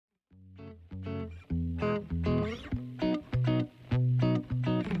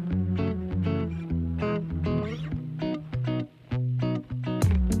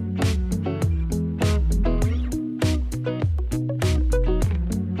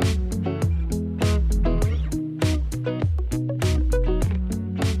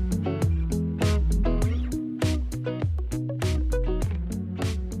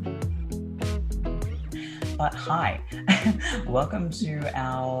Hi, welcome to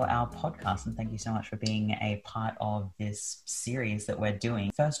our podcast, and thank you so much for being a part of this series that we're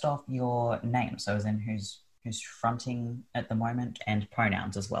doing. First off, your name, so as in who's fronting at the moment, and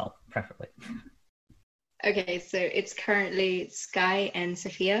pronouns as well, preferably. Okay, so it's currently Sky and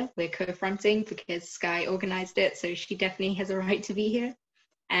Sophia. We're co-fronting because Sky organized it, so she definitely has a right to be here.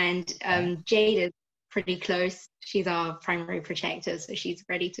 And Jade is pretty close. She's our primary protector, so she's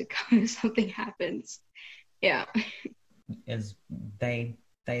ready to come if something happens. Yeah. Is they,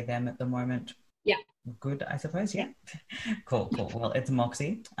 them at the moment? Yeah. Good, I suppose. Yeah. Cool. Well, it's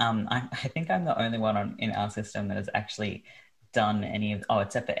Moxie. I think I'm the only one in our system that has actually done any of,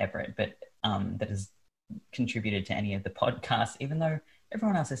 except for Everett, but that has contributed to any of the podcasts, even though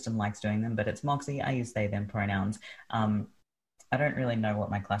everyone in our system likes doing them. But it's Moxie. I use they, them pronouns. I don't really know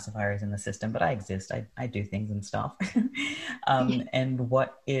what my classifier is in the system, but I exist. I do things and stuff. And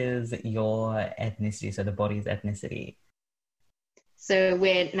what is your ethnicity? So the body's ethnicity? So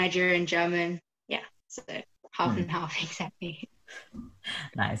we're Nigerian, German. Yeah, so half and half exactly.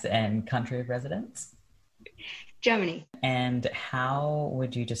 Nice. And country of residence? Germany. And how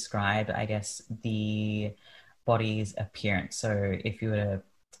would you describe, I guess, the body's appearance? So if you were to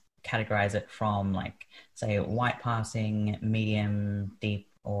categorize it from, like, say, white passing, medium, deep,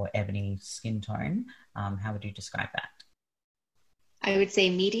 or ebony skin tone, how would you describe that? I would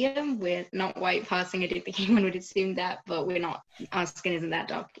say medium. We're not white passing. I don't think anyone would assume that, but we're not. Our skin isn't that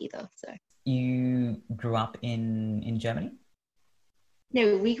dark either. So. You grew up in Germany?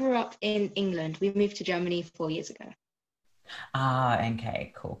 No, we grew up in England. We moved to Germany 4 years ago.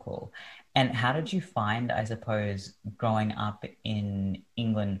 Okay, cool. And how did you find, I suppose, growing up in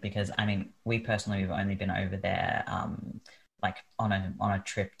England? Because, I mean, we personally have only been over there, like on a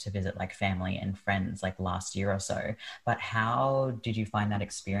trip to visit like family and friends, like last year or so. But how did you find that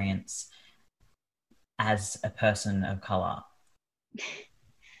experience as a person of color?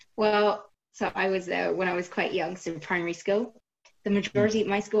 Well, so I was there when I was quite young, so primary school. The majority of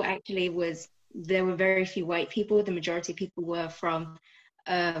my school actually there were very few white people. The majority of people were from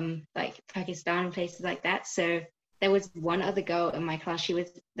like Pakistan and places like that. So there was one other girl in my class.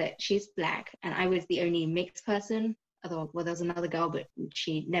 She's black, and I was the only mixed person. Well, there was another girl, but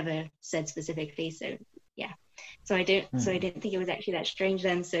she never said specifically. So yeah. So I didn't think it was actually that strange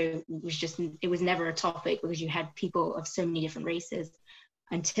then. So it was never a topic because you had people of so many different races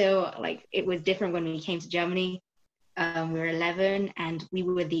until like it was different when we came to Germany. We were 11 and we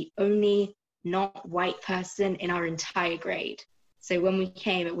were the only not white person in our entire grade. So when we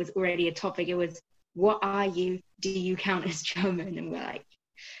came, it was already a topic. It was, what are you? Do you count as German? And we're like,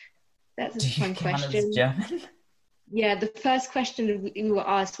 that's a fun question. As German? Yeah, the first question we were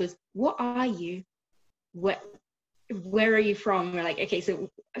asked was, what are you? Where are you from? We're like, okay, so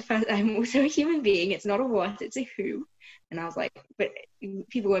first, I'm also a human being. It's not a what, it's a who. And I was like, but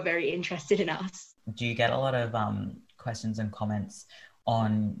people were very interested in us. Do you get a lot of questions and comments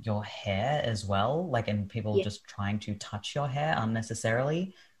on your hair as well? Like, and people just trying to touch your hair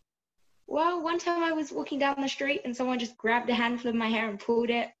unnecessarily? Well, one time I was walking down the street and someone just grabbed a handful of my hair and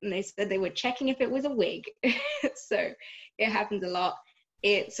pulled it, and they said they were checking if it was a wig. So it happens a lot.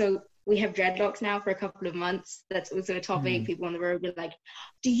 So we have dreadlocks now for a couple of months. That's also a topic. People on the road are like,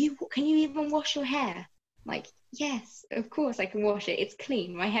 can you even wash your hair? I'm like, yes, of course I can wash it. It's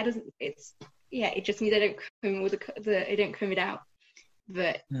clean. My hair doesn't, it just means I don't comb it out.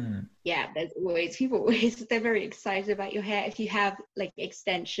 But yeah, there's always they're very excited about your hair. If you have like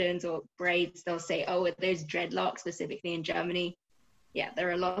extensions or braids, they'll say, oh, are those dreadlocks, specifically in Germany? Yeah, there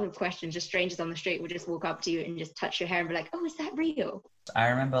are a lot of questions. Just strangers on the street will just walk up to you and just touch your hair and be like, oh, is that real? I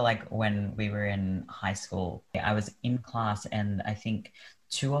remember like when we were in high school, I was in class and I think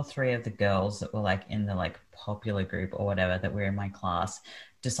 2 or 3 of the girls that were like in the like popular group or whatever that were in my class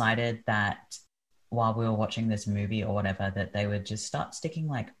decided that while we were watching this movie or whatever, that they would just start sticking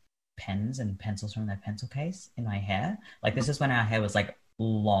like pens and pencils from their pencil case in my hair. Like, this is when our hair was like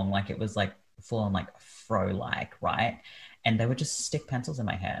long, like it was like full on like fro-like, right? And they would just stick pencils in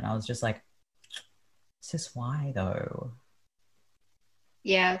my hair. And I was just like, is this why though?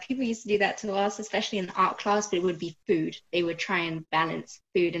 Yeah, people used to do that to us, especially in art class, but it would be food. They would try and balance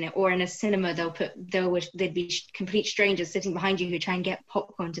food in it. Or in a cinema, there'd be complete strangers sitting behind you who try and get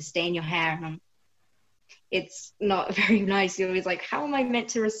popcorn to stain your hair. And it's not very nice. You're always like, how am I meant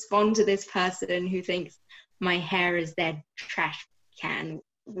to respond to this person who thinks my hair is their trash can?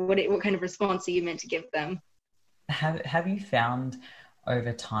 What kind of response are you meant to give them? Have you found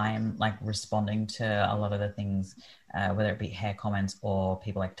over time, like responding to a lot of the things, whether it be hair comments or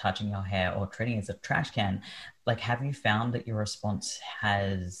people like touching your hair or treating it as a trash can, like have you found that your response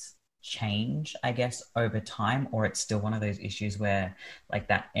has change, I guess, over time, or it's still one of those issues where like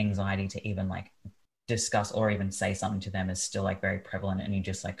that anxiety to even like discuss or even say something to them is still like very prevalent, and you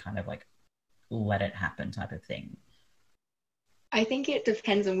just like kind of like let it happen type of thing? I think it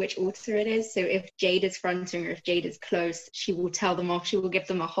depends on which author it is. So if Jade is fronting or if Jade is close, she will tell them off. She will give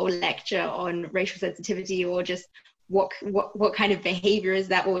them a whole lecture on racial sensitivity, or just what kind of behavior is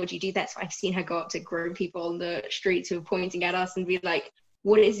that? What would you do that? So I've seen her go up to grown people on the streets who are pointing at us and be like,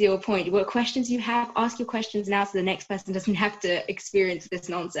 what is your point? What questions you have? Ask your questions now so the next person doesn't have to experience this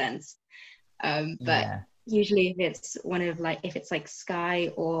nonsense. But Yeah. usually if it's like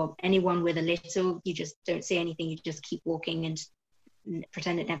Sky or anyone with a little, you just don't say anything. You just keep walking and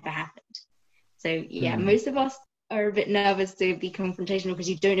pretend it never happened. So yeah, Mm. most of us are a bit nervous to be confrontational because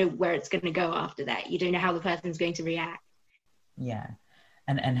you don't know where it's going to go after that. You don't know how the person's going to react. Yeah.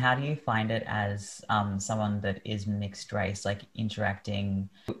 And how do you find it as someone that is mixed race, like interacting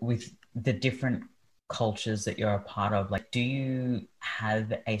with the different cultures that you're a part of? Like, do you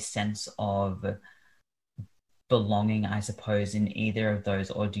have a sense of belonging, I suppose, in either of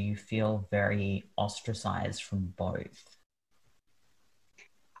those, or do you feel very ostracized from both?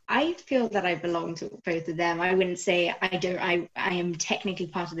 I feel that I belong to both of them. I wouldn't say I don't. I am technically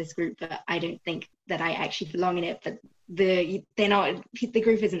part of this group, but I don't think that I actually belong in it. But they're not. The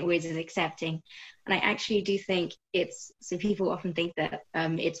group isn't always as accepting, and I actually do think it's. So people often think that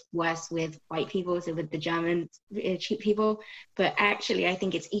it's worse with white people, so with the German people. But actually, I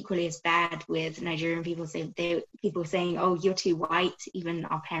think it's equally as bad with Nigerian people. So people saying, "Oh, you're too white." Even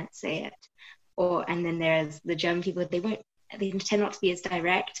our parents say it. And then there's the German people. They tend not to be as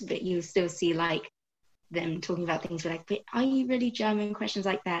direct, but you still see like them talking about things like, but are you really German? Questions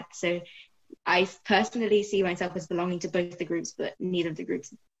like that. So I personally see myself as belonging to both the groups, but neither of the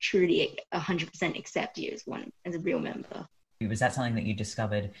groups truly 100% accept you as a real member. Was that something that you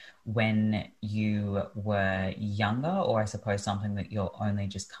discovered when you were younger, or I suppose something that you're only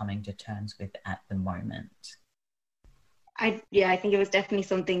just coming to terms with at the moment? I think it was definitely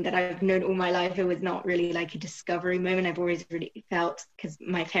something that I've known all my life. It was not really like a discovery moment. I've always really felt, because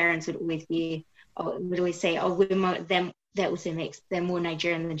my parents would always say, oh, that also makes them more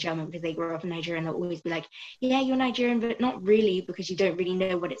Nigerian than German because they grew up in Nigeria, and they'll always be like, yeah, you're Nigerian, but not really, because you don't really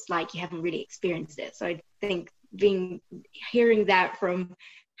know what it's like. You haven't really experienced it. So I think hearing that from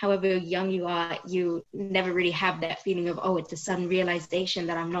however young you are, you never really have that feeling of, oh, it's a sudden realization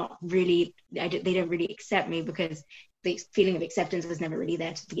that I'm not really, they don't really accept me, because the feeling of acceptance was never really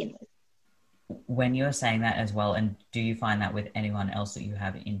there to begin with. When you're saying that as well, and do you find that with anyone else that you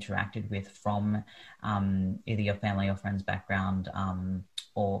have interacted with from either your family or friends background,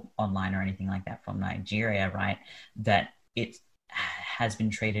 or online or anything like that from Nigeria, right, that it has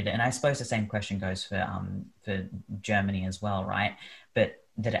been treated, and I suppose the same question goes for Germany as well, right, but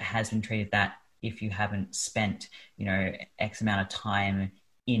that it has been treated that if you haven't spent, X amount of time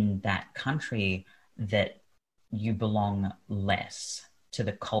in that country, that you belong less to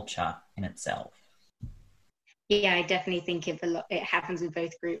the culture in itself? Yeah, I definitely think it happens with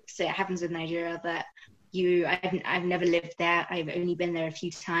both groups. So it happens with Nigeria that I've never lived there. I've only been there a few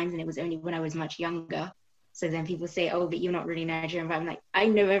times, and it was only when I was much younger. So then people say, oh, but you're not really Nigerian. But I'm like, I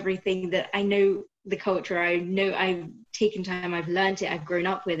know everything, that I know the culture. I know, I've taken time, I've learned it, I've grown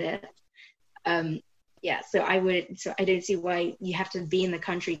up with it. So I don't see why you have to be in the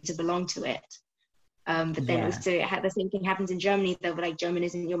country to belong to it. But then also the same thing happens in Germany, though. But like, German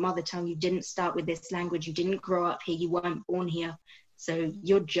isn't your mother tongue. You didn't start with this language. You didn't grow up here. You weren't born here. So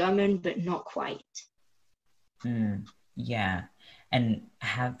you're German, but not quite. Yeah. And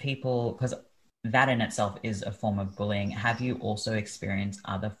have people, because that in itself is a form of bullying, have you also experienced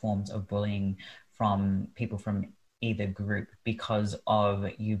other forms of bullying from people from either group because of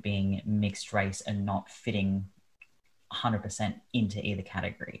you being mixed race and not fitting 100% into either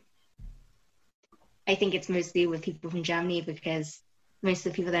category? I think it's mostly with people from Germany, because most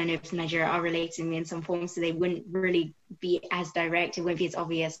of the people that I know from Nigeria are related to me in some form, so they wouldn't really be as direct. It wouldn't be as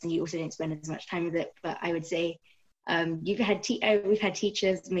obvious, and you also didn't spend as much time with it. But I would say we've had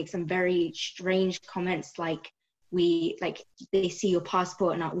teachers make some very strange comments, like they see your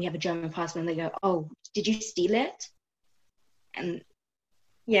passport and we have a German passport, and they go, "Oh, did you steal it?" And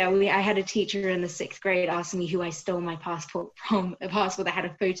yeah, I had a teacher in the 6th grade ask me who I stole my passport from, a passport that had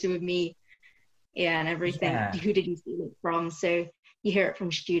a photo of me. Yeah, and everything. Yeah. Who did you steal it from? So you hear it from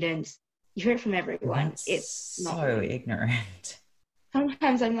students, you hear it from everyone. That's it's not so ignorant.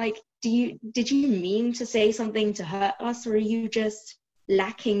 Sometimes I'm like, did you mean to say something to hurt us, or are you just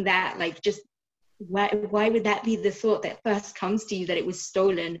lacking that? Like, just why would that be the thought that first comes to you, that it was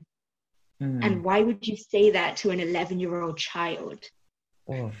stolen? And why would you say that to an 11-year-old child?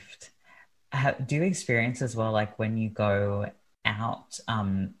 Oof. do you experience as well, like when you go out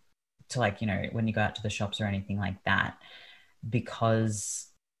to like, when you go out to the shops or anything like that, because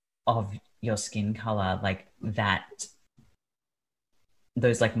of your skin color, like that,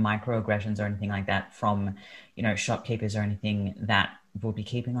 those like microaggressions or anything like that from, shopkeepers or anything that will be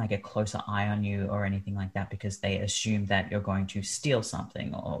keeping like a closer eye on you or anything like that because they assume that you're going to steal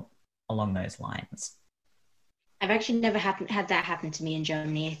something or along those lines? I've actually never had that happen to me in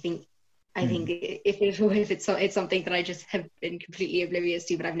Germany. I think Mm. if it's something that I just have been completely oblivious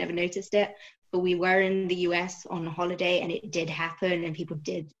to, but I've never noticed it. But we were in the US on holiday, and it did happen, and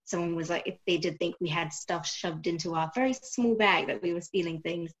someone was like, if they did think we had stuff shoved into our very small bag that we were stealing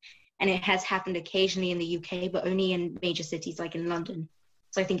things, and it has happened occasionally in the UK, but only in major cities like in London.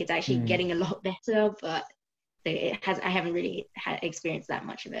 So I think it's actually Mm. getting a lot better, but I haven't really experienced that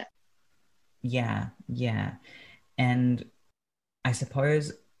much of it. Yeah, yeah. And I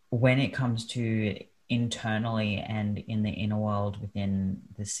suppose when it comes to internally and in the inner world within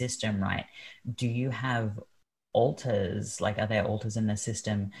the system, right? Do you have alters? Like, are there alters in the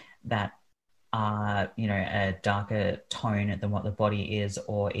system that are, a darker tone than what the body is,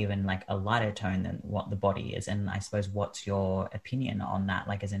 or even like a lighter tone than what the body is? And I suppose what's your opinion on that?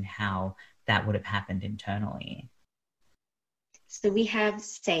 Like, as in how that would have happened internally? So we have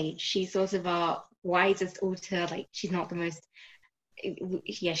Sage. She's sort of our wisest alter. Like she's not the most.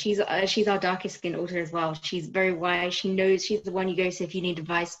 Yeah, she's our darkest skinned alter as well. She's very wise. She knows she's the one you go to if you need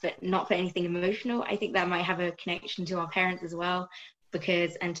advice, but not for anything emotional. I think that might have a connection to our parents as well,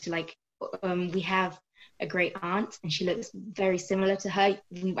 because and to like we have a great aunt and she looks very similar to her.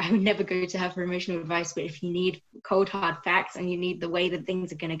 I would never go to her for emotional advice, but if you need cold hard facts and you need the way that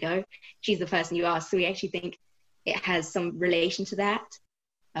things are going to go, she's the person you ask. So we actually think it has some relation to that,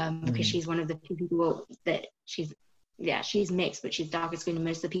 because Mm. she's one of the few people that she's mixed, but she's darker skin, and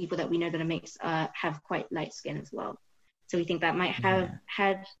most of the people that we know that are mixed have quite light skin as well. So we think that might have Yeah.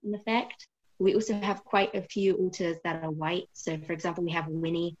 had an effect. We also have quite a few alters that are white. So for example, we have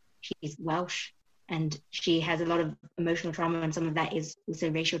Winnie, she's Welsh, and she has a lot of emotional trauma, and some of that is also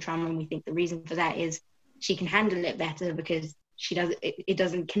racial trauma. And we think the reason for that is she can handle it better because it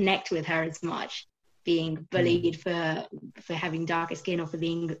doesn't connect with her as much, being Mm. bullied for having darker skin or for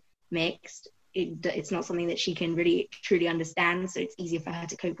being mixed. It's not something that she can really truly understand, so it's easier for her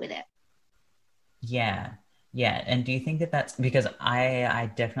to cope with it. Yeah, yeah. And do you think that that's because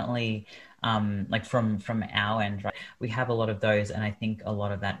I definitely like from our end, right? We have a lot of those, and I think a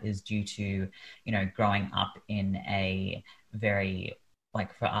lot of that is due to, growing up in a very,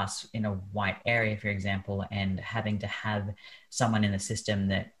 like for us in a white area, for example, and having to have someone in the system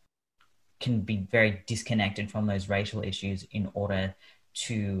that can be very disconnected from those racial issues in order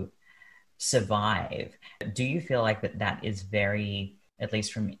to survive. Do you feel like that is very, at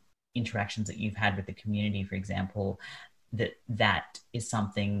least from interactions that you've had with the community, for example, that is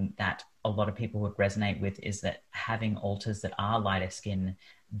something that a lot of people would resonate with, is that having alters that are lighter skin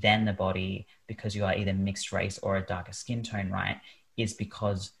than the body because you are either mixed race or a darker skin tone, right, is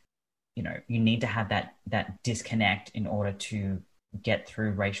because you need to have that disconnect in order to get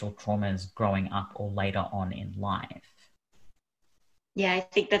through racial traumas growing up or later on in life. Yeah, I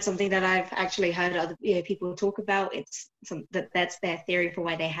think that's something that I've actually heard other people talk about. It's that's their theory for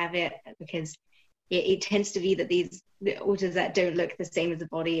why they have it, because it tends to be that these the alters that don't look the same as the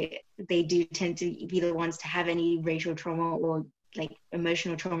body, they do tend to be the ones to have any racial trauma or like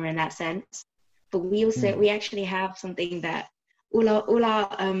emotional trauma in that sense. But Mm. we actually have something that all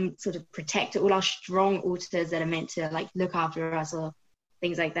our sort of protector, all our strong alters that are meant to like look after us or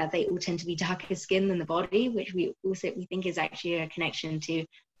things like that, they all tend to be darker skin than the body, which we think is actually a connection to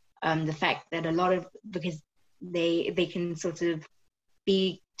the fact that a lot of because they can sort of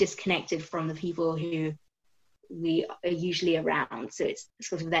be disconnected from the people who we are usually around. So it's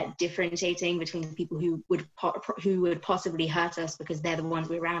sort of that differentiating between the people who would possibly hurt us because they're the ones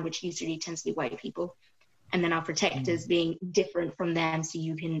we're around, which usually tends to be white people, and then our Mm. protectors being different from them.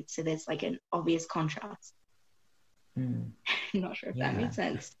 So there's like an obvious contrast. Mm. I'm not sure if that Yeah. makes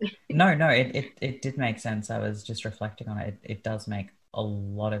sense. No, no, it did make sense. I was just reflecting on it. It does make a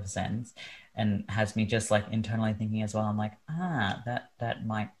lot of sense and has me just like internally thinking as well. I'm like, that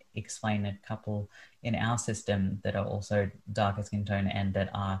might explain a couple in our system that are also darker skin tone and that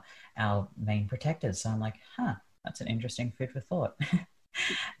are our main protectors. So I'm like, that's an interesting food for thought.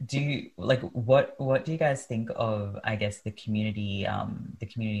 Do you like what do you guys think of, I guess, the community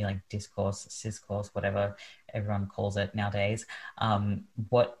like discourse, ciscourse, whatever everyone calls it nowadays?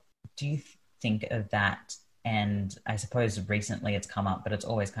 What do you think of that? And I suppose recently it's come up, but it's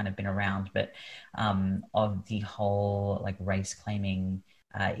always kind of been around, but of the whole like race claiming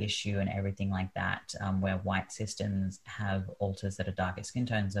issue and everything like that, where white systems have alters that are darker skin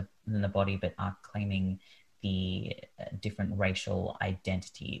tones than the body, but are claiming the different racial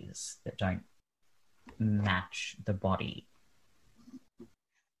identities that don't match the body.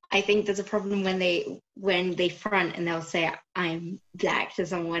 I think there's a problem when they front and they'll say I'm black to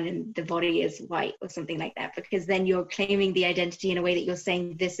someone and the body is white or something like that, because then you're claiming the identity in a way that you're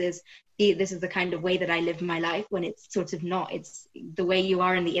saying this is the kind of way that I live my life, when it's sort of not. It's the way you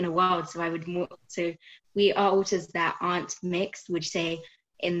are in the inner world. So we are alters that aren't mixed, which say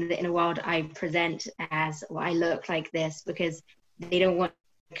in the inner world I present as, or I look like this, because they don't want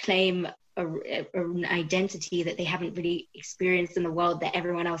to claim an identity that they haven't really experienced in the world that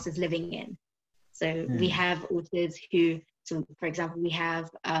everyone else is living in. So we have authors who, so for example, we have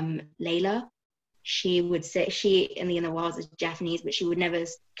Layla. She would say she in the inner world is Japanese, but she would never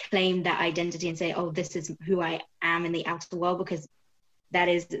claim that identity and say, oh, this is who I am in the outer world, because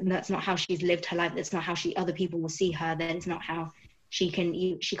that's not how she's lived her life. That's not how other people will see her. That is not how she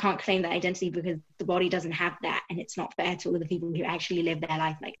can't claim that identity, because the body doesn't have that, and it's not fair to all the people who actually live their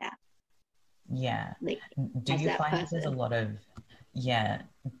life like that. Yeah. Do you find that there's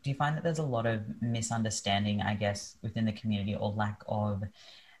a lot of misunderstanding, I guess, within the community, or lack of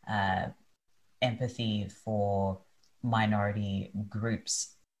empathy for minority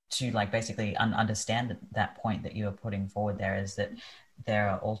groups to like basically understand that point that you are putting forward there, is that there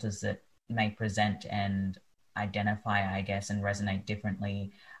are alters that may present and identify, I guess, and resonate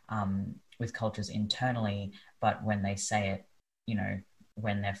differently with cultures internally, but when they say it,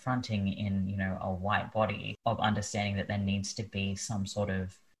 when they're fronting in, a white body, of understanding that there needs to be some sort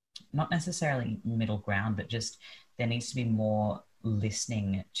of, not necessarily middle ground, but just there needs to be more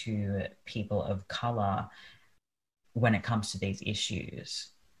listening to people of color when it comes to these issues.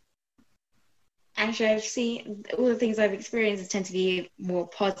 Actually, I've seen all the things I've experienced tend to be more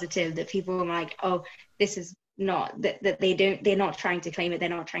positive, that people are like, oh, this is not, that they're not trying to claim it. They're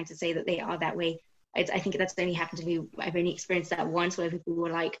not trying to say that they are that way. I think that's only happened to me. I've only experienced that once, where people were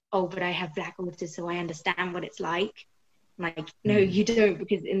like, oh, but I have black autism, so I understand what it's like. Like, no, you don't,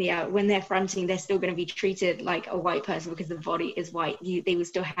 because when they're fronting, they're still going to be treated like a white person, because the body is white. They will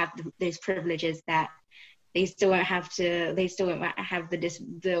still have those privileges that they still won't have to. They still won't have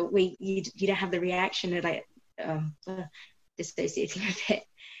the way you don't have the reaction of like dissociating with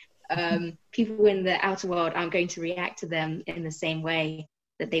it. People in the outer world aren't going to react to them in the same way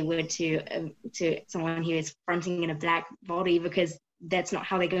that they would to someone who is fronting in a black body, because that's not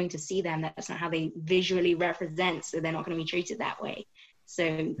how they're going to see them. That's not how they visually represent. So they're not going to be treated that way.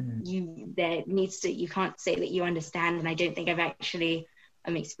 So you can't say that you understand. And I don't think I've actually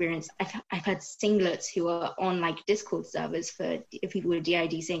experienced. I've had singlets who are on like Discord servers for people with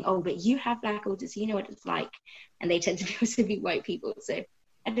DID saying, oh, but you have black autism, you know what it's like, and they tend to be also be white people. So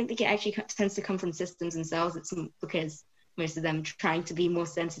I don't think it actually tends to come from systems themselves. It's because most of them trying to be more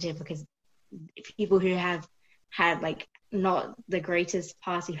sensitive, because people who have had like not the greatest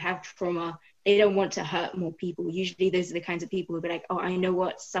past, who have trauma, they don't want to hurt more people. Usually those are the kinds of people who be like, oh, I know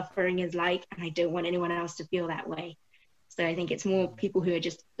what suffering is like, and I don't want anyone else to feel that way. So I think it's more people who are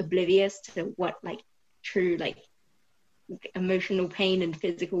just oblivious to what like true like emotional pain and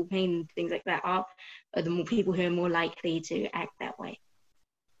physical pain and things like that are the more people who are more likely to act that way.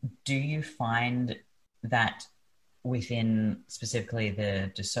 Do you find that within specifically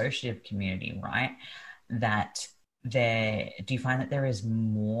the dissociative community, right, that do you find that there is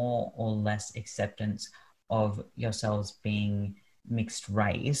more or less acceptance of yourselves being mixed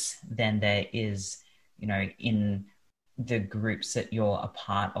race than there is, in the groups that you're a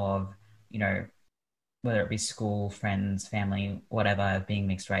part of, whether it be school, friends, family, whatever, being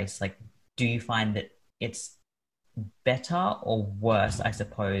mixed race? Like, do you find that it's better or worse, I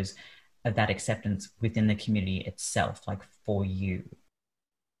suppose, of that acceptance within the community itself, like for you?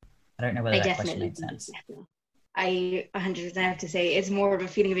 I don't know whether that question made sense. I 100% have to say it's more of a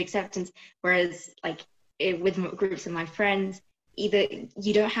feeling of acceptance, whereas like with groups of my friends, either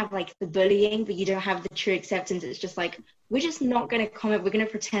you don't have like the bullying, but you don't have the true acceptance. It's just like, we're just not going to comment. We're going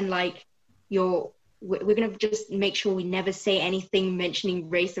to pretend like we're going to just make sure we never say anything mentioning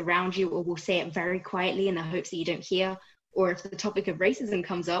race around you, or we'll say it very quietly in the hopes that you don't hear. Or if the topic of racism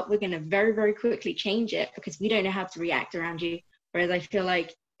comes up, we're going to very, very quickly change it, because we don't know how to react around you. Whereas I feel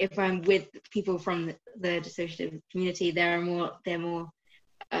like if I'm with people from the dissociative community, they're more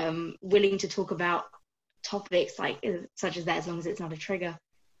willing to talk about topics like such as that, as long as it's not a trigger,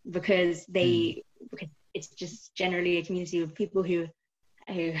 because because it's just generally a community of people who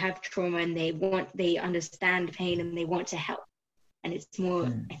have trauma, and they understand pain, and they want to help. And it's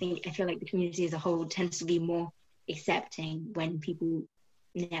more, I feel like the community as a whole tends to be more accepting when people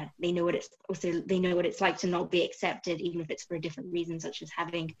yeah, they know what it's like to not be accepted, even if it's for a different reason, such as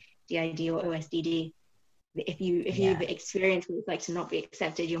having DID or OSDD. If you've experienced what it's like to not be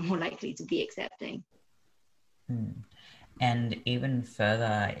accepted, you're more likely to be accepting. And even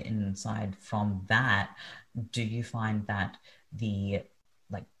further inside from that, do you find that the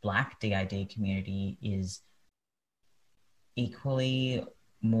like Black DID community is equally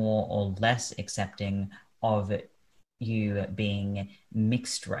more or less accepting of you being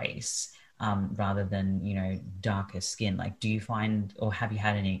mixed race, rather than, you know, darker skin? Like, do you find, or have you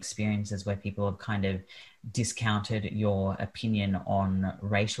had any experiences where people have kind of discounted your opinion on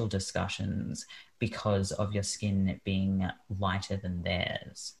racial discussions because of your skin being lighter than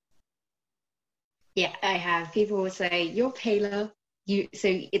theirs? Yeah, I have. People will say, you're paler,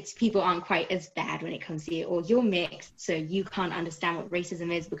 it's people aren't quite as bad when it comes to you, or you're mixed, so you can't understand what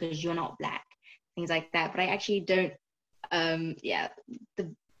racism is because you're not Black, things like that. But I actually don't,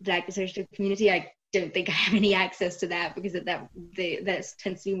 the Black associative community, I don't think I have any access to that, because that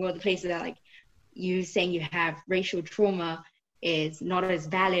tends to be more the places that, like, you saying you have racial trauma is not as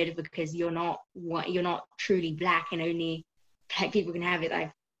valid because you're not truly Black, and only Black people can have it.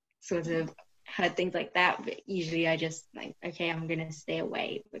 I've sort of heard things like that, but usually I just like, okay, I'm gonna stay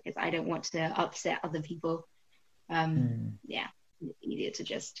away because I don't want to upset other people. Yeah, it's easier to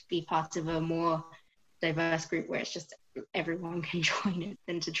just be part of a more diverse group where it's just everyone can join it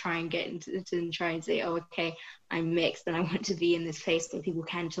than to try and get into and try and say, oh, okay, I'm mixed and I want to be in this place where people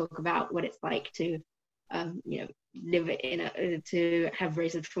can talk about what it's like to live to have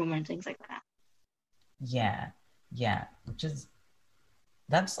racial trauma and things like that. Yeah, which is,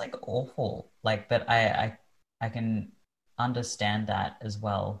 that's like awful. Like, but I can understand that as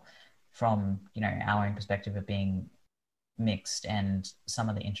well from, you know, our own perspective of being mixed, and some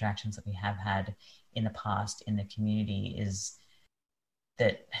of the interactions that we have had in the past in the community is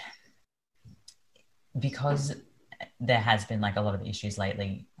that because there has been like a lot of issues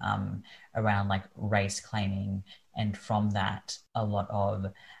lately around like race claiming, and from that a lot of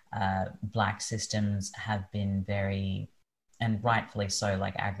Black systems have been very, and rightfully so,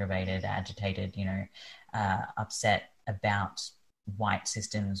 like aggravated, agitated, you know, upset about white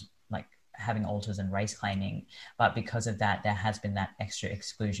systems like having alters and race claiming. But because of that, there has been that extra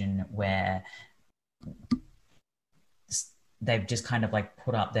exclusion where they've just kind of like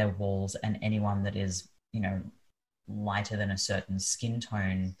put up their walls, and anyone that is, you know, lighter than a certain skin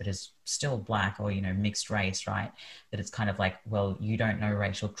tone but is still Black, or, you know, mixed race, right, that it's kind of like, well, you don't know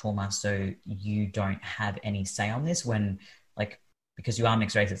racial trauma, so you don't have any say on this. When like, because you are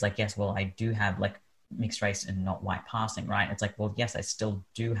mixed race, it's like, yes, well, I do have like mixed race and not white passing, right? It's like, well, yes, I still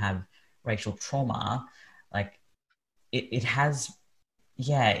do have racial trauma. Like it has,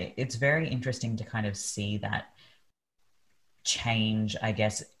 yeah, it's very interesting to kind of see that change, I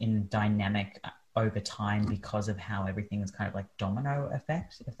guess, in dynamic over time because of how everything is kind of like domino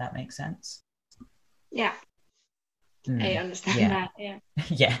effect, if that makes sense. Yeah. I understand that. Yeah.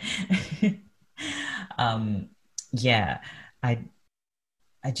 Yeah. Yeah.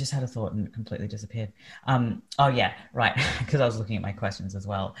 I just had a thought and it completely disappeared. Oh yeah, right. Because I was looking at my questions as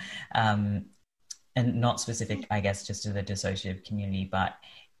well. And not specific, I guess, just to the dissociative community, but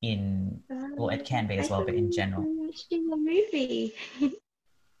in, well, it can be as well, but in general. Watching a movie.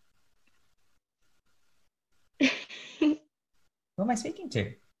 Who am I speaking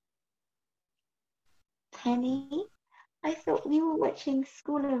to? Penny, I thought we were watching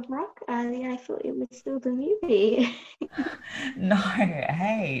School of Rock earlier. I thought it was still the movie. No,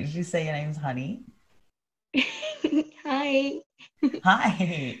 hey, did you say your name's Honey? Hi.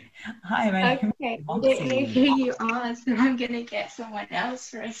 Hi. Hi, my name is Moxie. I don't know who you are, so I'm going to get someone else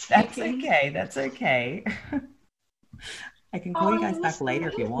for a second. That's okay. I can call you guys back later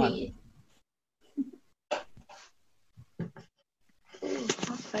if you want. My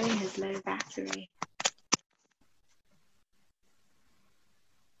phone has low battery.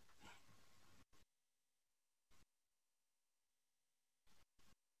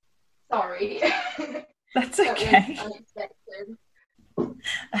 Sorry. That's okay.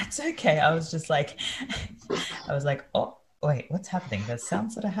 That's okay. I was like, oh, wait, what's happening? There's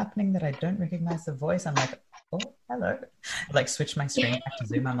sounds that are happening that I don't recognize the voice. I'm like, oh, hello. I like switch my screen back to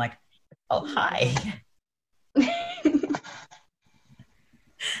Zoom. I'm like, oh, hi.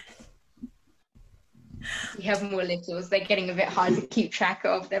 We have more littles. They're getting a bit hard to keep track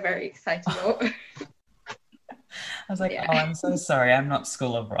of. They're very excitable. I was like, oh, I'm so sorry. I'm not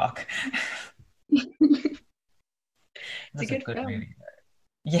School of Rock. That's a good movie.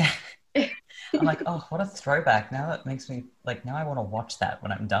 Yeah. I'm like, oh, what a throwback. Now that makes me like, now I want to watch that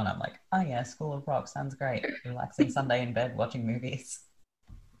when I'm done. I'm like, oh yeah, School of Rock sounds great. Relaxing Sunday in bed watching movies.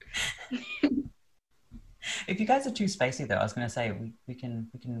 If you guys are too spacey, though, I was going to say we can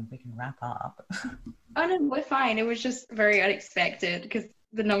wrap up. Oh no, we're fine. It was just very unexpected because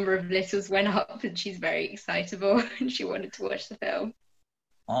the number of littles went up and she's very excitable and she wanted to watch the film.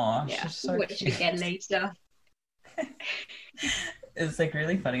 Oh, Yeah, she's so watch it cute. again later. It's like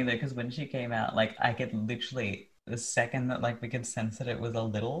really funny though, because when she came out, like I could literally the second that like we could sense that it was a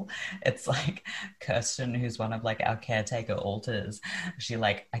little, it's like Kirsten, who's one of like our caretaker alters, she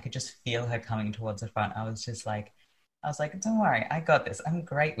like I could just feel her coming towards the front. I was like, don't worry, I got this. I'm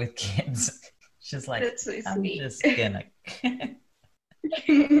great with kids. She's like, That's so I'm sweet. just gonna.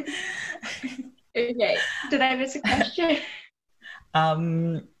 Okay, did I miss a question?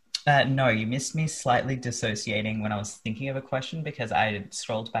 No, you missed me slightly dissociating when I was thinking of a question because I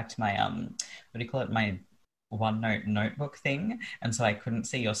scrolled back to my what do you call it, my OneNote notebook thing, and so I couldn't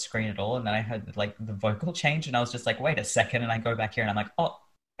see your screen at all. And then I heard like the vocal change, and I was just like, wait a second, and I go back here, and I'm like, oh,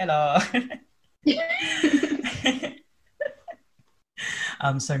 hello.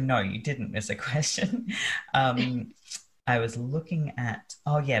 So no, you didn't miss a question. I was looking at,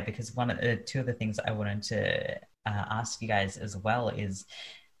 oh yeah, because one of the two of the things I wanted to ask you guys as well is,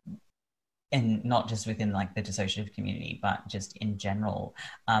 and not just within like the dissociative community, but just in general,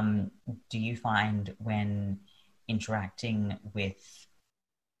 do you find when interacting with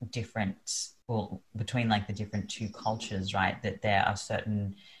different, well, between like the different two cultures, right, that there are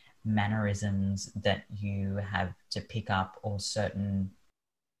certain mannerisms that you have to pick up, or certain,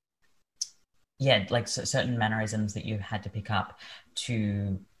 yeah, like certain mannerisms that you've had to pick up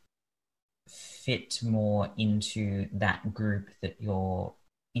to fit more into that group that you're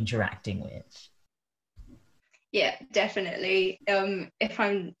interacting with? Yeah, definitely. If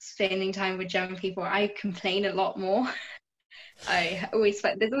I'm spending time with German people, I complain a lot more. I always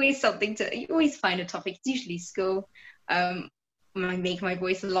find there's always something to, you always find a topic. It's usually school. I make my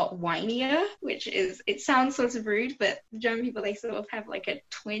voice a lot whinier, which is, it sounds sort of rude, but German people, they sort of have like a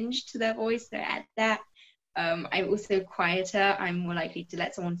twinge to their voice. They're at that. I'm also quieter. I'm more likely to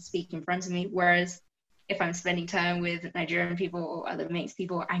let someone speak in front of me. Whereas if I'm spending time with Nigerian people or other mixed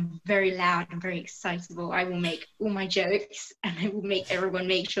people, I'm very loud and very excitable. I will make all my jokes and I will make everyone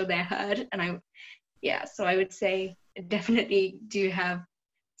make sure they're heard. And so I would say I definitely do have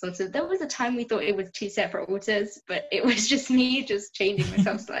sort of, there was a time we thought it was two separate alters, but it was just me just changing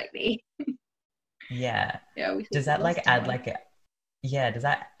myself slightly. Yeah. Yeah. Does that like add like, yeah, does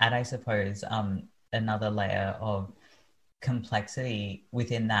that add, I suppose, another layer of complexity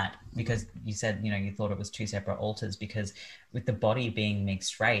within that? Because you said, you know, you thought it was two separate alters, because with the body being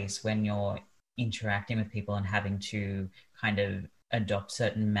mixed race, when you're interacting with people and having to kind of adopt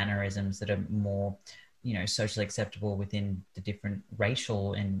certain mannerisms that are more, you know, socially acceptable within the different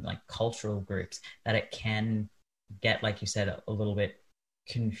racial and like cultural groups, that it can get, like you said, a little bit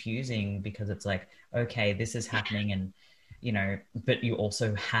confusing, because it's like, okay, this is happening, and you know, but you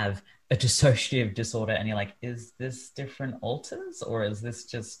also have a dissociative disorder, and you're like, is this different alters, or is this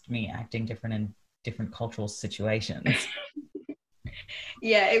just me acting different in different cultural situations?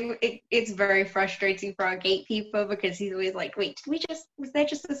 Yeah, it's very frustrating for our gatekeeper, because he's always like, wait, was there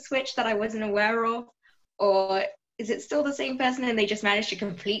just a switch that I wasn't aware of? Or is it still the same person and they just managed to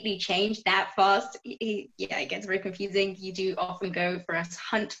completely change that fast? Yeah, it gets very confusing. You do often go for a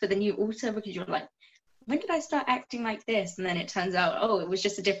hunt for the new alter, because you're like, when did I start acting like this? And then it turns out, oh, it was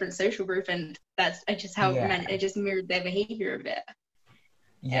just a different social group, and that's just how it just mirrored their behavior a bit.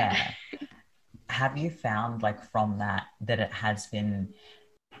 Yeah. Have you found, like, from that it has been,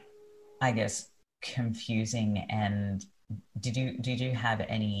 I guess, confusing? And did you have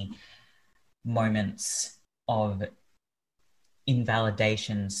any moments of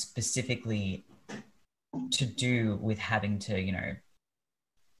invalidation specifically to do with having to, you know,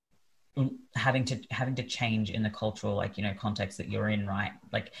 having to change in the cultural, like, you know, context that you're in, right?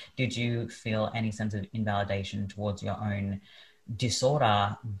 Like, did you feel any sense of invalidation towards your own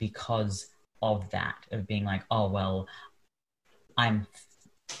disorder because of that, of being like, oh well, I'm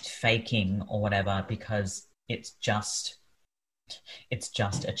faking or whatever, because it's just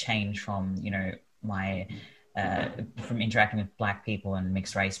a change from, you know, my from interacting with Black people and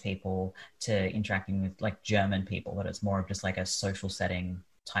mixed race people to interacting with like German people, that it's more of just like a social setting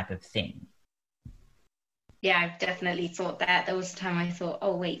type of thing? Yeah, I've definitely thought that. There was a time I thought,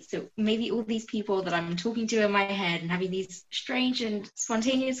 oh wait, so maybe all these people that I'm talking to in my head and having these strange and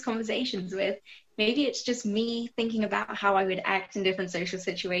spontaneous conversations with, maybe it's just me thinking about how I would act in different social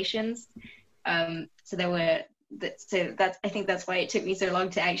situations. So that's, I think that's why it took me so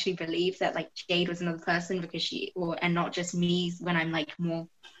long to actually believe that like Jade was another person, because and not just me when I'm like more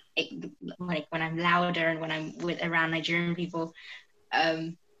like when I'm louder and when I'm around Nigerian people.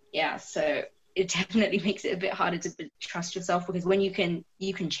 Yeah, so it definitely makes it a bit harder to trust yourself, because when you can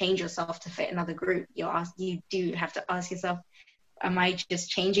change yourself to fit another group, you do have to ask yourself, am I just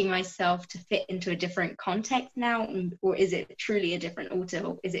changing myself to fit into a different context now, or is it truly a different alter,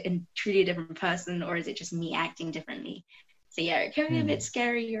 or is it truly a different person, or is it just me acting differently? So yeah, it can be a bit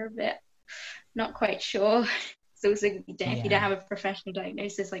scary. You're a bit not quite sure. So also, if you don't have a professional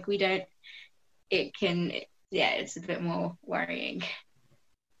diagnosis like we don't, it can, yeah, it's a bit more worrying.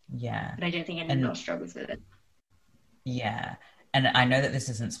 Yeah. But I don't think anyone else struggles with it. Yeah. And I know that this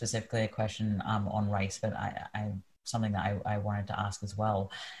isn't specifically a question on race, but I something that I wanted to ask as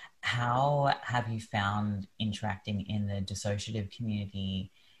well. How have you found interacting in the dissociative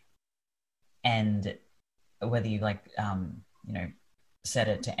community, and whether you like, you know, said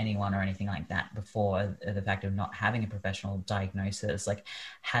it to anyone or anything like that before, the fact of not having a professional diagnosis, like,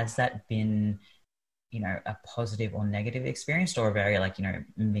 has that been, you know, a positive or negative experience, or a very, like, you know,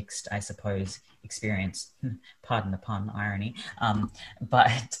 mixed, I suppose, experience? Pardon the pun, irony.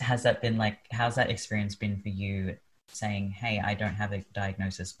 But has that been like, how's that experience been for you, saying, hey, I don't have a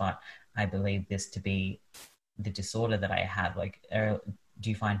diagnosis, but I believe this to be the disorder that I have? Like, do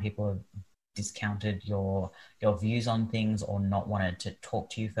you find people have discounted your views on things, or not wanted to talk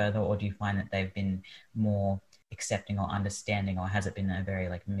to you further, or do you find that they've been more accepting or understanding, or has it been a very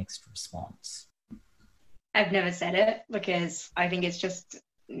like mixed response? I've never said it because I think it's just,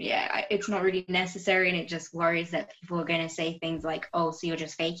 yeah, it's not really necessary, and it just worries that people are going to say things like, oh, so you're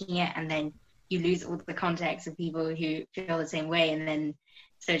just faking it, and then you lose all the context of people who feel the same way, and then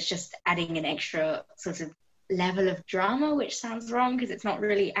so it's just adding an extra sort of level of drama, which sounds wrong because it's not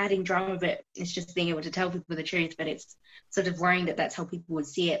really adding drama, but it's just being able to tell people the truth. But it's sort of worrying that that's how people would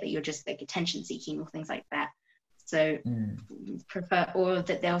see it, that you're just like attention seeking or things like that. So prefer, or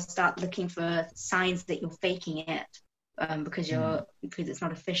that they'll start looking for signs that you're faking it, because it's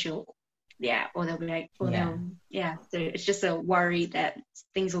not official. Yeah, or they'll be like, or they'll, yeah. So it's just a worry that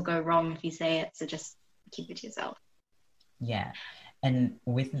things will go wrong if you say it. So just keep it to yourself. Yeah. And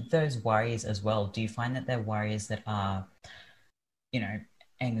with those worries as well, do you find that they're worries that are, you know,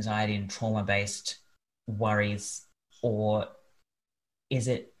 anxiety and trauma-based worries, or is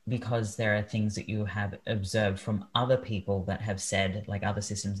it because there are things that you have observed from other people that have said, like other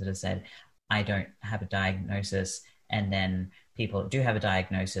systems that have said, I don't have a diagnosis, and then people that do have a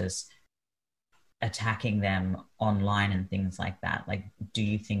diagnosis attacking them online and things like that? Like, do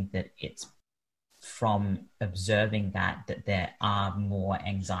you think that it's from observing that there are more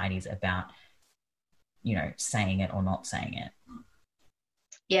anxieties about, you know, saying it or not saying it?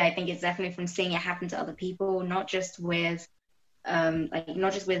 Yeah, I think it's definitely from seeing it happen to other people, not just with DID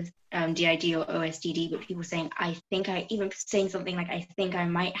or OSDD, but people saying, I think I, even saying something like, I think I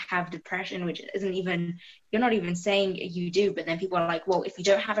might have depression, which isn't even, you're not even saying you do, but then people are like, well, if you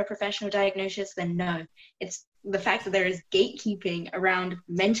don't have a professional diagnosis, then no. It's the fact that there is gatekeeping around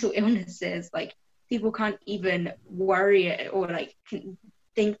mental illnesses. Like, people can't even worry or like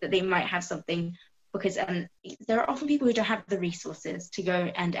think that they might have something, because there are often people who don't have the resources to go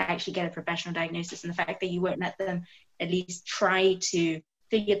and actually get a professional diagnosis, and the fact that you won't let them at least try to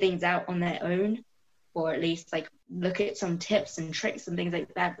figure things out on their own, or at least like look at some tips and tricks and things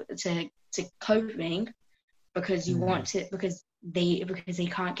like that to coping, because you want to, because they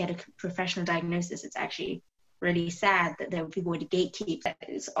can't get a professional diagnosis. It's actually really sad that there are people with gatekeep.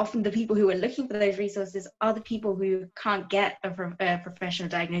 It's often the people who are looking for those resources are the people who can't get a professional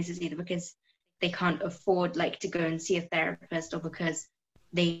diagnosis, either because they can't afford like to go and see a therapist, or because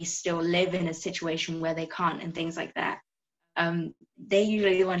they still live in a situation where they can't, and things like that. They're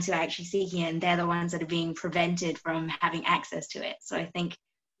usually the ones who are actually seeking it, and they're the ones that are being prevented from having access to it. So I think,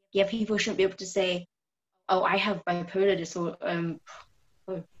 yeah, people shouldn't be able to say, oh, I have bipolar disorder,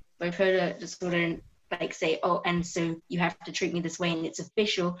 and like say, oh, and so you have to treat me this way, and it's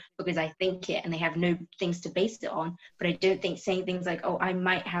official because I think it, and they have no things to base it on. But I don't think saying things like, oh, I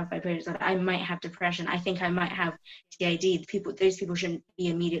might have bipolar disorder, I might have depression, I think I might have DID, those people shouldn't be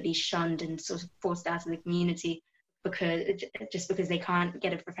immediately shunned and sort of forced out of the community because they can't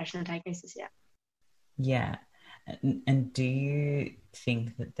get a professional diagnosis yet. Yeah. And do you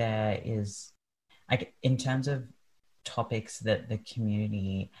think that there is, like, in terms of topics that the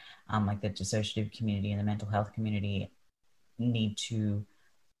community, like the dissociative community and the mental health community, need to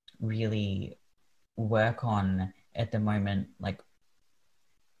really work on at the moment, like,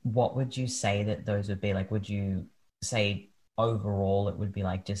 what would you say that those would be? Like, would you say overall it would be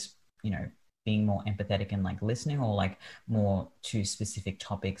like just, you know, being more empathetic and like listening, or like more to specific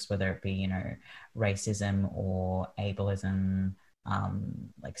topics, whether it be, you know, racism or ableism,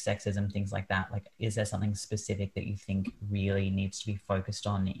 like sexism, things like that? Like, is there something specific that you think really needs to be focused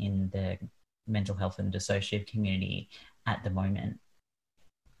on in the mental health and dissociative community at the moment?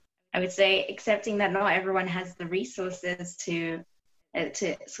 I would say accepting that not everyone has the resources to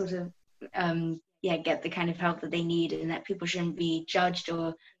sort of get the kind of help that they need, and that people shouldn't be judged,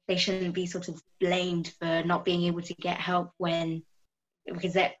 or they shouldn't be sort of blamed for not being able to get help when,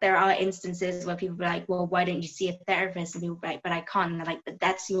 because there are instances where people are like, well, why don't you see a therapist? And people are like, but I can't. And they're like, but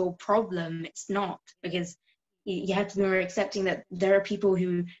that's your problem. It's not, because you have to be more accepting that there are people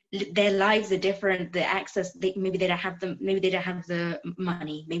who their lives are different. The access, maybe they don't have the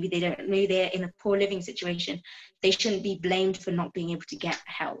money. Maybe they're in a poor living situation. They shouldn't be blamed for not being able to get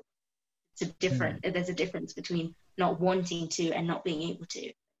help. There's a difference between not wanting to and not being able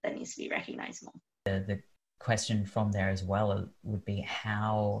to. That needs to be recognized more. The question from there as well would be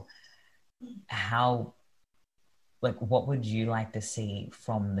how like, what would you like to see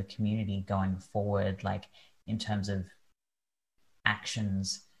from the community going forward, like in terms of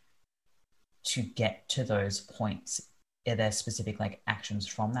actions to get to those points? Are there specific like actions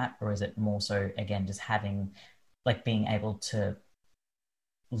from that, or is it more so again just having, like, being able to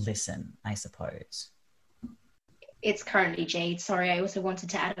listen, I suppose? It's currently Jade. Sorry, I also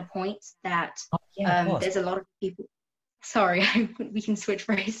wanted to add a point that there's a lot of people. Sorry, we can switch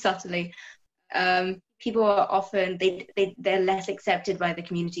very subtly. People are often they're less accepted by the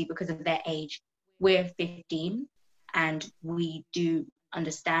community because of their age. We're 15, and we do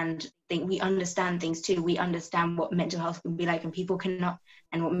understand things too. We understand what mental health can be like, and people cannot,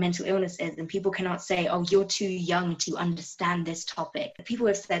 and what mental illness is, and people cannot say, oh, you're too young to understand this topic. People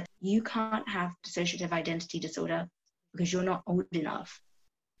have said you can't have dissociative identity disorder because you're not old enough,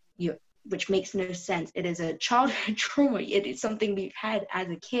 which makes no sense. It is a childhood trauma. It is something we've had as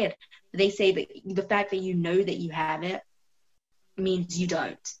a kid. They say that the fact that you know that you have it means you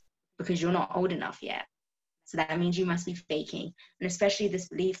don't, because you're not old enough yet. So that means you must be faking. And especially this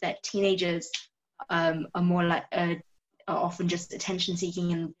belief that teenagers are more like are often just attention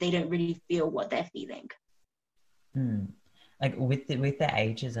seeking, and they don't really feel what they're feeling. Like with the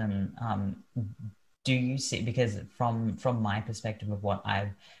ageism, do you see, because from my perspective of what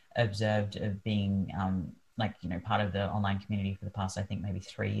I've observed of being like, you know, part of the online community for the past, I think maybe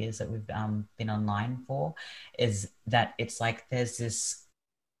 3 years that we've been online for, is that it's like there's this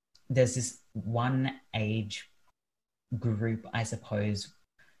one age group, I suppose,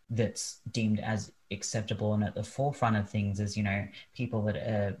 that's deemed as acceptable and at the forefront of things, is, you know, people that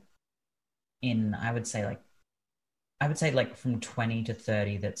are in, I would say like from 20 to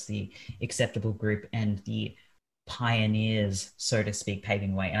 30, that's the acceptable group, and the pioneers, so to speak,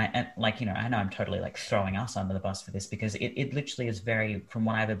 paving the way. And like, you know, I know I'm totally like throwing us under the bus for this, because it literally is very, from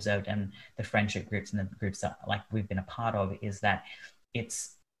what I've observed and the friendship groups and the groups that like we've been a part of, is that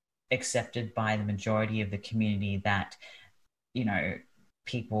it's accepted by the majority of the community that, you know,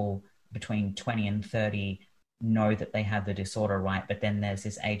 people between 20 and 30 know that they have the disorder, right? But then there's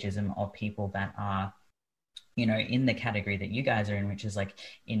this ageism of people that are, you know, in the category that you guys are in, which is like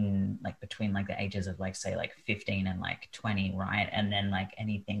in like between like the ages of like, say, like 15 and like 20, right? And then like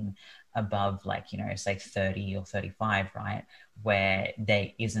anything above like, you know, say 30 or 35, right? Where there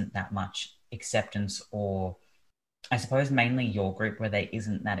isn't that much acceptance, or I suppose mainly your group where there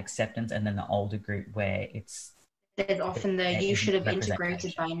isn't that acceptance, and then the older group where there's often you should have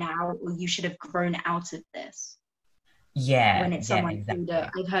integrated by now, or you should have grown out of this. Yeah. When it's someone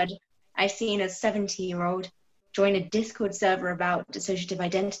exactly. I've seen a 70-year-old join a Discord server about dissociative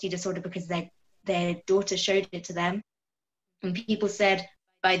identity disorder because their daughter showed it to them. And people said,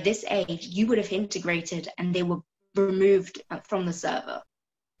 by this age, you would have integrated, and they were removed from the server.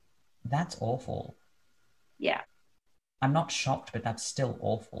 That's awful. Yeah. I'm not shocked, but that's still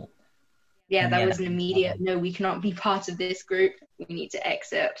awful. Yeah, that was an immediate, no, we cannot be part of this group. We need to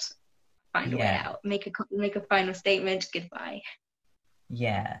exit. Find a way out. Make a final statement. Goodbye.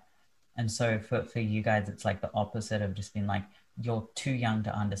 Yeah. And so for you guys, it's like the opposite of just being like, you're too young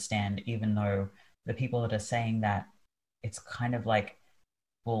to understand, even though the people that are saying that, it's kind of like,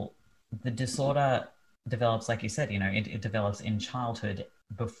 well, the disorder develops, like you said, you know, it develops in childhood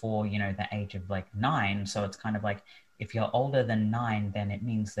before, you know, the age of like 9. So it's kind of like, if you're older than 9, then it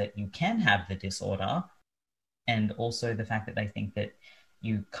means that you can have the disorder. And also the fact that they think that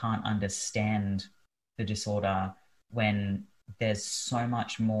you can't understand the disorder when there's so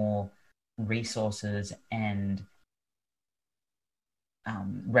much more resources and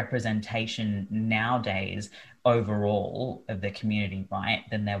representation nowadays overall of the community, right,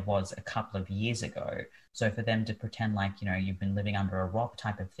 than there was a couple of years ago. So for them to pretend like, you know, you've been living under a rock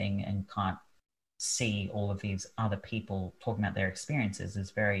type of thing and can't see all of these other people talking about their experiences is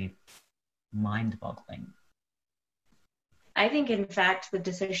very mind-boggling. I think, in fact, with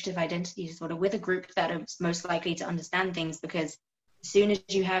dissociative identity disorder, we're the group that are most likely to understand things, because as soon as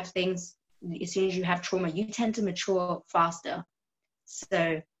you have trauma, you tend to mature faster.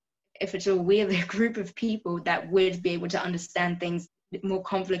 So if at all, we're the group of people that would be able to understand things, more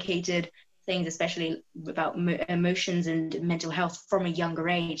complicated things, especially about emotions and mental health, from a younger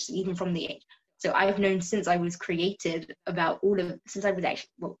age, so even from the age. So I've known since I was created about since I was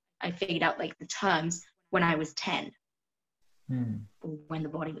I figured out like the terms when I was 10. Or when the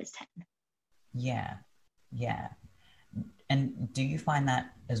body was 10. Yeah. And do you find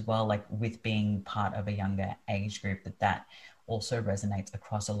that as well, like with being part of a younger age group, that also resonates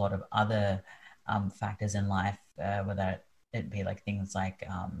across a lot of other factors in life, whether it be like things like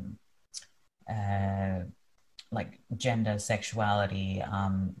gender, sexuality,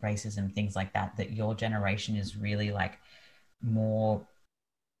 racism, things like that, that your generation is really like more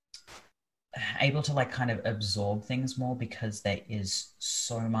able to like kind of absorb things more, because there is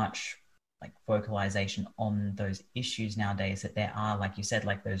so much like vocalization on those issues nowadays, that there are, like you said,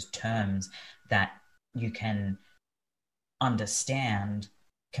 like those terms that you can understand,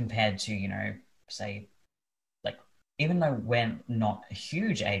 compared to, you know, say, like, even though we're not a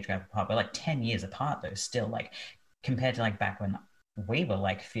huge age gap apart, we're like 10 years apart though, still, like compared to like back when we were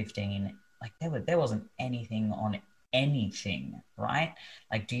like 15, like there wasn't anything on anything, right?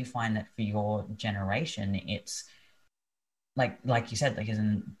 Like, do you find that for your generation it's like you said, like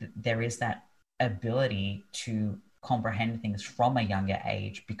there is that ability to comprehend things from a younger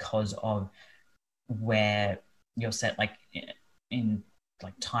age because of where you're set, like in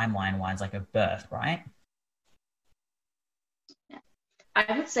like timeline wise, like of birth, right?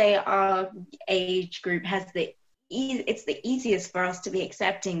 I would say our age group has it's the easiest for us to be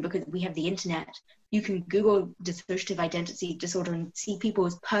accepting, because we have the internet. You can Google dissociative identity disorder and see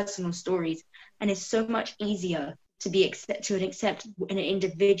people's personal stories, and it's so much easier to accept an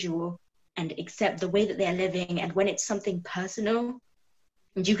individual and accept the way that they're living. And when it's something personal,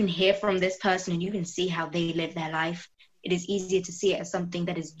 and you can hear from this person and you can see how they live their life, it is easier to see it as something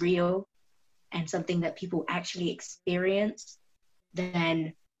that is real and something that people actually experience,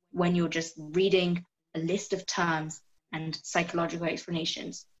 than when you're just reading a list of terms and psychological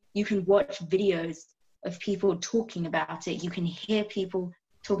explanations. You can watch videos of people talking about it. You can hear people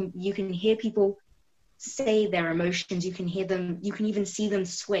talking. You can hear people say their emotions. You can hear them. You can even see them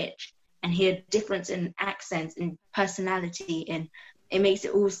switch and hear difference in accents and personality. And it makes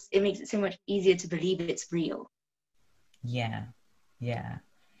it so much easier to believe it's real. Yeah.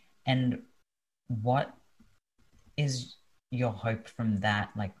 And what is your hope from that,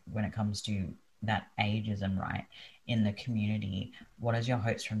 like when it comes to that ageism, right, in the community? What is your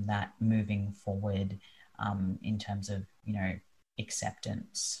hopes from that moving forward, in terms of, you know,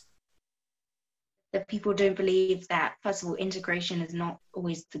 acceptance? That people don't believe that, first of all, integration is not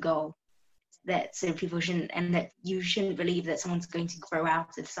always the goal. That so people shouldn't, and that you shouldn't believe that someone's going to grow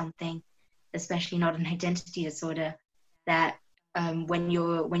out of something, especially not an identity disorder. That when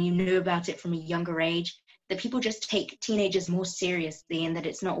you know about it from a younger age, that people just take teenagers more seriously, and that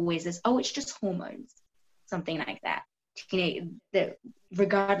it's not always this, oh, it's just hormones, something like that. That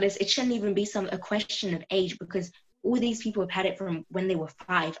regardless, it shouldn't even be a question of age, because all these people have had it from when they were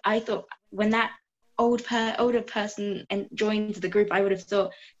 5. I thought when that older person and joined the group, I would have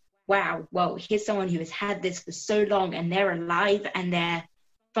thought, wow, well, here's someone who has had this for so long and they're alive and they're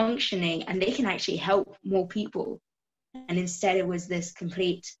functioning and they can actually help more people. And instead it was this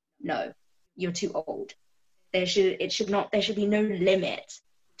complete, no, you're too old. There should be no limit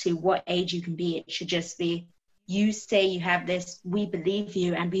to what age you can be. It should just be, you say you have this, we believe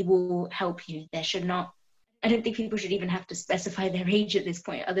you and we will help you. I don't think people should even have to specify their age at this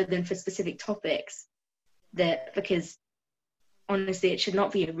point, other than for specific topics. Because honestly, it should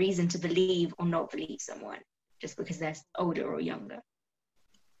not be a reason to believe or not believe someone just because they're older or younger.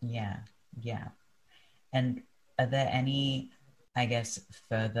 Yeah. And are there any, I guess,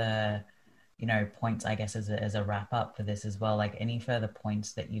 further, you know, points, I guess, as a wrap up for this as well, like any further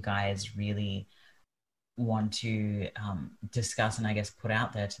points that you guys really want to discuss and I guess put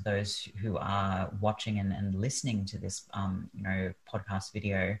out there to those who are watching and listening to this you know, podcast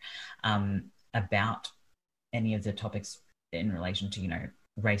video, about any of the topics in relation to, you know,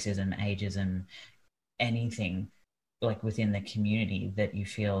 racism, ageism, anything like within the community that you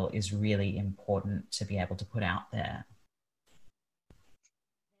feel is really important to be able to put out there?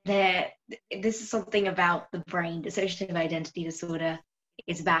 This is something about the brain. Dissociative identity disorder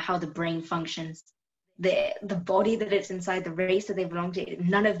is about how the brain functions. the body that it's inside, the race that they belong to.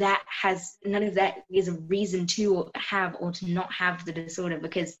 None of that is a reason to have or to not have the disorder,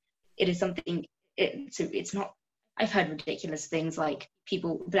 because it is something. It's not. I've heard ridiculous things like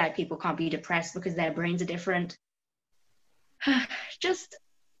black people can't be depressed because their brains are different. Just,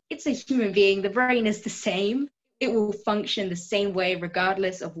 it's a human being. The brain is the same. It will function the same way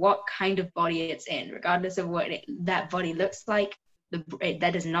regardless of what kind of body it's in, regardless of what that body looks like.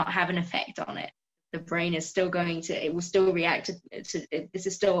 That does not have an effect on it. The brain is still it will still react to this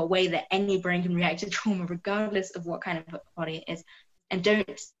is still a way that any brain can react to trauma regardless of what kind of body it is. And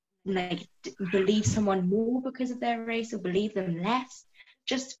don't believe someone more because of their race or believe them less.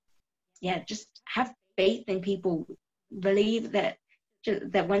 Just have faith in people. Believe that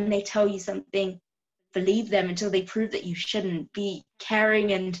when they tell you something, believe them until they prove that you shouldn't. Be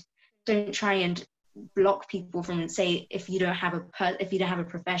caring, and don't try and block people from, say, if you don't have a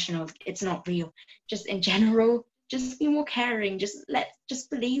professional, it's not real. Just in general, just be more caring. Just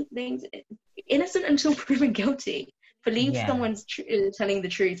believe things. Innocent until proven guilty. Believe someone's telling the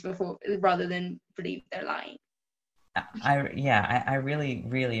truth rather than believe they're lying. I really,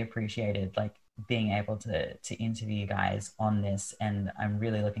 really appreciated being able to interview you guys on this, and I'm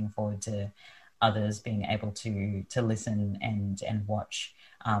really looking forward to others being able to listen and watch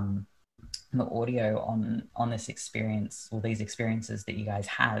the audio on this experience, or these experiences that you guys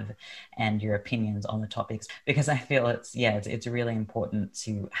have, and your opinions on the topics, because I feel it's really important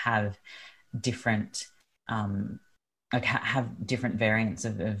to have different have different variants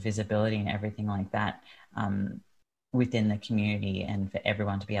of visibility and everything like that within the community, and for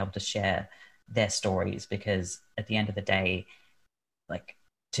everyone to be able to share their stories, because at the end of the day,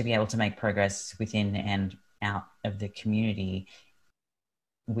 to be able to make progress within and out of the community,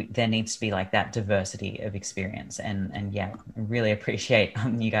 there needs to be that diversity of experience, and I really appreciate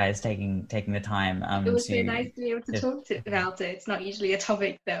you guys taking the time. It was so nice to be able to talk about it. It's not usually a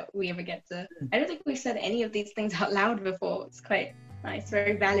topic that we ever get to. I don't think we've said any of these things out loud before. It's quite nice,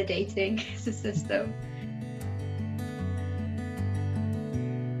 very validating as a system.